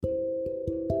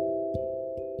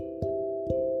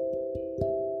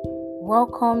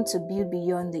Welcome to Build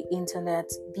Beyond the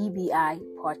Internet BBI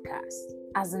podcast.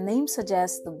 As the name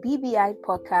suggests, the BBI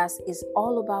podcast is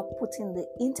all about putting the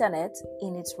internet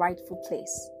in its rightful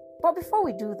place. But before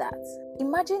we do that,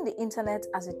 imagine the internet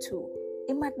as a tool,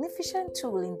 a magnificent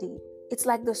tool indeed. It's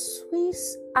like the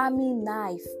Swiss Army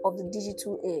knife of the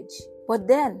digital age. But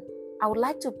then, I would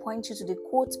like to point you to the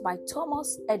quote by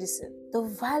Thomas Edison. The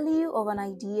value of an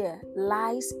idea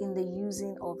lies in the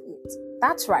using of it.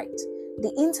 That's right.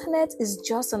 The internet is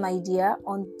just an idea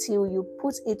until you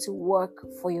put it to work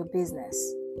for your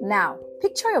business. Now,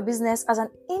 picture your business as an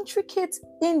intricate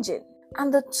engine,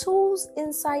 and the tools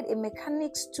inside a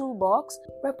mechanic's toolbox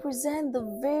represent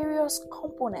the various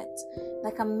components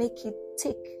that can make it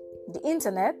tick. The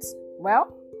internet,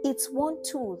 well, it's one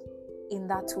tool in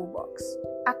that toolbox.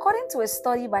 According to a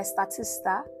study by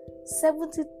Statista,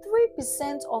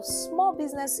 73% of small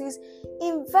businesses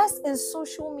invest in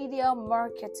social media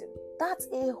marketing. That's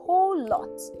a whole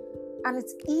lot. And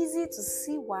it's easy to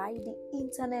see why the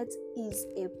internet is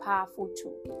a powerful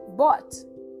tool. But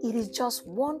it is just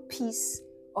one piece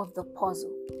of the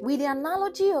puzzle. With the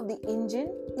analogy of the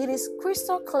engine, it is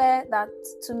crystal clear that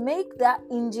to make that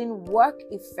engine work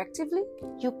effectively,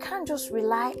 you can't just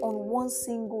rely on one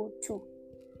single tool.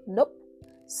 Nope.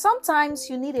 Sometimes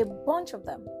you need a bunch of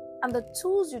them, and the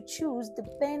tools you choose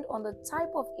depend on the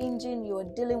type of engine you are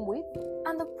dealing with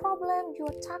and the problem you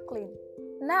are tackling.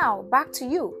 Now, back to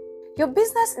you. Your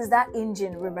business is that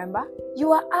engine, remember?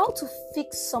 You are out to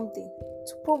fix something,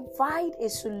 to provide a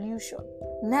solution.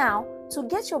 Now, to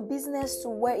get your business to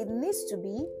where it needs to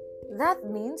be, that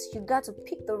means you got to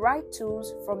pick the right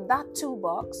tools from that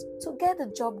toolbox to get the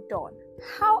job done.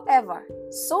 However,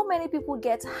 so many people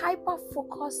get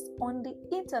hyper-focused on the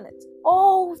internet.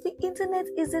 Oh, the internet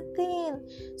is a thing.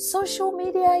 Social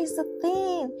media is a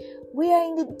thing. We are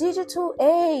in the digital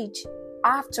age,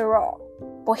 after all.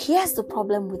 But here's the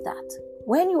problem with that.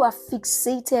 When you are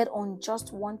fixated on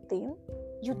just one thing,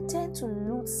 you tend to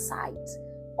lose sight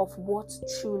of what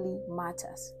truly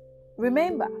matters.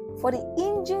 Remember, for the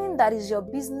engine that is your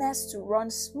business to run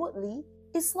smoothly,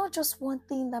 it's not just one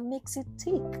thing that makes it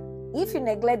tick. If you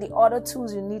neglect the other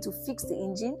tools you need to fix the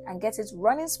engine and get it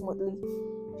running smoothly,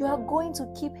 you are going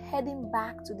to keep heading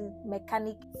back to the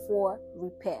mechanic for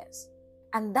repairs.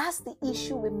 And that's the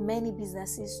issue with many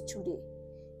businesses today.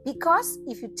 Because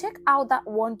if you take out that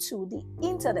one tool, the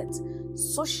internet,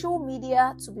 social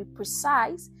media to be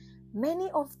precise, many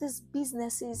of these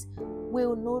businesses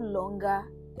will no longer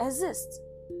exist.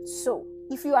 So,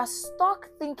 if you are stuck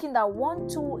thinking that one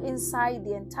tool inside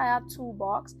the entire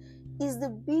toolbox is the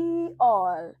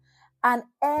be-all and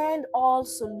end-all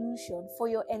solution for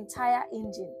your entire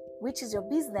engine, which is your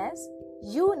business,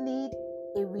 you need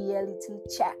a reality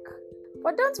check.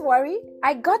 But don't worry,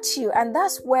 I got you, and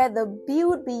that's where the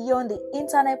Build Beyond the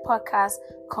Internet podcast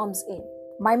comes in.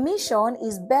 My mission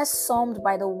is best summed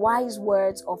by the wise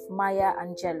words of Maya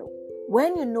Angelou.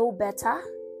 When you know better,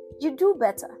 you do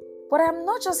better. But I'm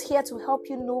not just here to help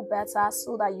you know better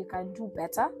so that you can do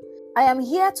better. I am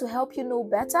here to help you know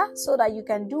better so that you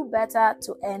can do better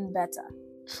to earn better.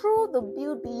 Through the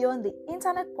Build Beyond the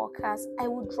Internet podcast, I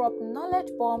will drop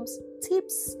knowledge bombs,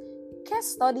 tips, case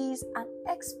studies, and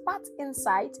expert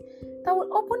insight that will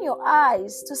open your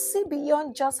eyes to see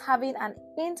beyond just having an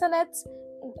internet,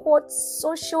 in quotes,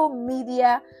 social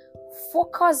media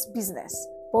focused business,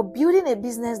 but building a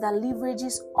business that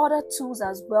leverages other tools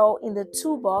as well in the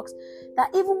toolbox, that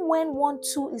even when one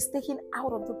tool is taken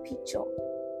out of the picture,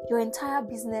 your entire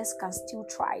business can still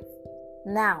thrive.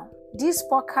 Now, this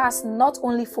podcast not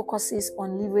only focuses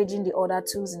on leveraging the other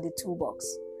tools in the toolbox,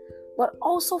 but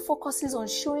also focuses on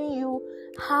showing you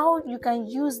how you can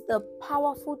use the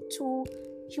powerful tool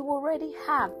you already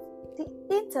have, the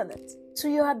internet, to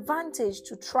your advantage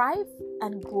to thrive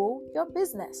and grow your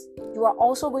business. You are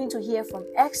also going to hear from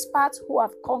experts who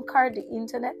have conquered the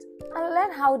internet and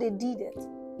learn how they did it.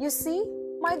 You see,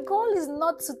 my goal is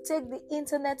not to take the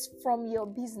internet from your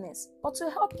business, but to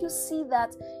help you see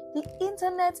that the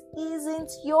internet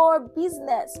isn't your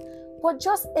business, but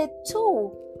just a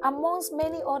tool amongst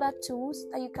many other tools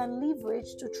that you can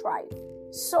leverage to thrive.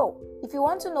 So, if you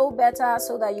want to know better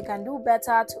so that you can do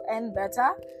better to earn better,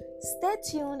 stay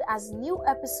tuned as new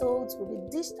episodes will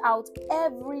be dished out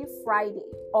every Friday,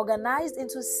 organized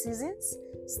into seasons,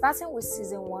 starting with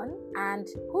season 1, and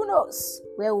who knows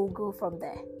where we'll go from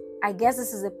there. I guess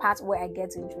this is the part where I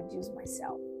get to introduce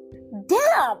myself.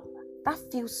 Damn! That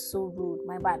feels so rude.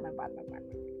 My bad.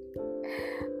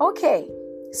 Okay,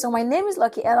 so my name is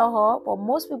Lucky Elohor, but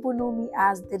most people know me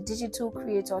as the Digital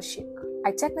Creator Chic.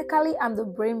 I technically am the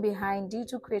brain behind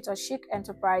D2 Creator Chic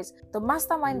Enterprise, the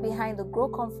mastermind behind the Grow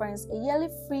Conference, a yearly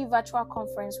free virtual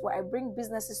conference where I bring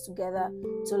businesses together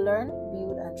to learn,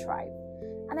 build, and thrive.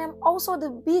 And I'm also the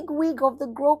big wig of the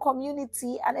Grow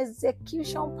community and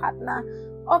execution partner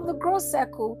of the Grow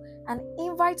Circle, an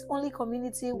invite-only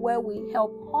community where we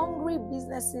help hungry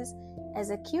businesses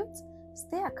execute,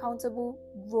 stay accountable,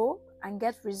 grow, and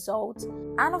get results.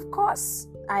 And of course,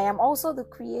 I am also the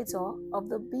creator of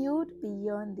the Build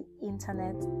Beyond the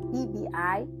Internet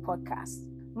BBI podcast.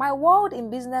 My world in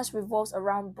business revolves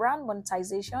around brand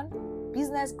monetization,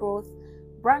 business growth,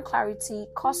 brand clarity,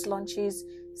 cost launches,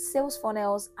 sales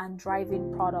funnels, and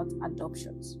driving product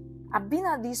adoptions. I've been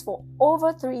at this for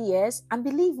over 3 years, and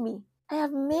believe me, I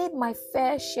have made my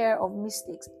fair share of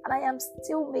mistakes, and I am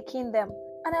still making them.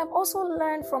 And I've also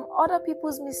learned from other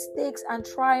people's mistakes and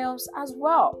triumphs as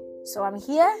well. So I'm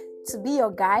here to be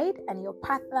your guide and your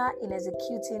partner in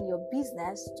executing your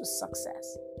business to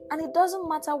success. And it doesn't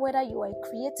matter whether you are a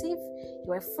creative,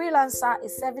 you're a freelancer, a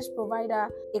service provider,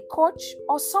 a coach,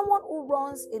 or someone who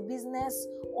runs a business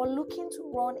or looking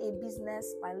to run a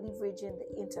business by leveraging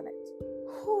the internet.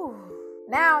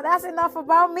 Now that's enough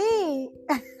about me.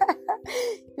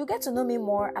 You'll get to know me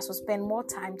more as we spend more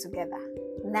time together.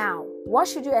 Now, what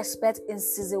should you expect in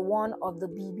season 1 of the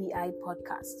BBI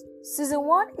podcast? Season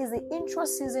 1 is the intro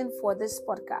season for this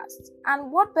podcast.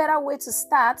 And what better way to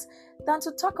start than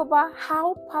to talk about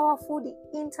how powerful the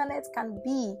internet can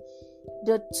be,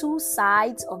 the two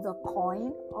sides of the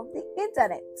coin of the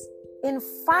internet. In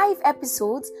 5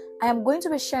 episodes, I am going to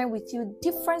be sharing with you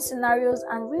different scenarios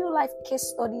and real-life case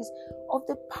studies of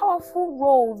the powerful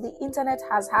role the internet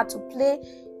has had to play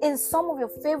in some of your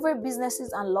favorite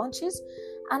businesses and launches,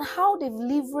 and how they've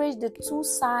leveraged the two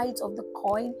sides of the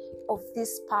coin of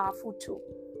this powerful tool.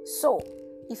 So,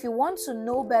 if you want to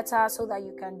know better so that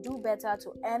you can do better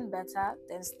to earn better,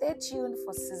 then stay tuned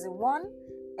for season 1,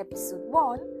 episode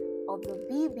 1 of the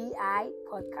BBI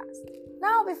podcast.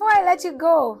 Now, before I let you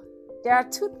go, there are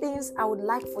 2 things I would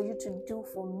like for you to do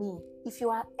for me. If you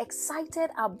are excited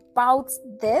about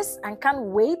this and can't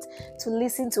wait to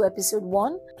listen to episode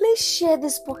 1, please share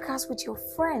this podcast with your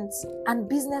friends and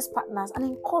business partners and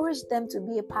encourage them to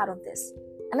be a part of this.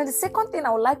 And then the second thing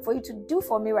I would like for you to do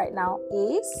for me right now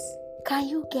is, can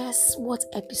you guess what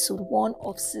episode 1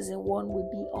 of season 1 will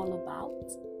be all about?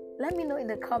 Let me know in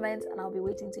the comments and I'll be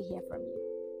waiting to hear from you.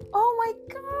 Oh my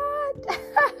God!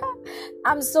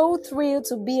 I'm so thrilled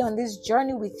to be on this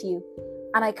journey with you,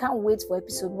 and I can't wait for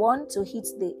episode 1 to hit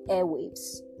the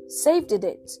airwaves. Save the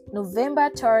date, November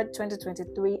 3rd,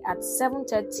 2023 at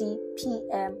 7:30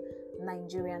 p.m.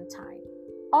 Nigerian time.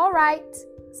 All right,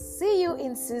 see you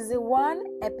in season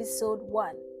 1, episode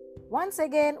 1. Once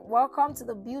again, welcome to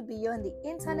the Build Beyond the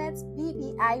Internet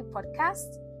BBI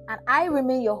podcast, and I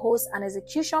remain your host and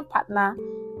execution partner,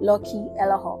 Lucky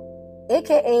Elaho,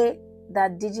 aka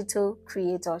the Digital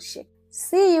Creator Chic.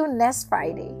 See you next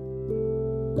Friday.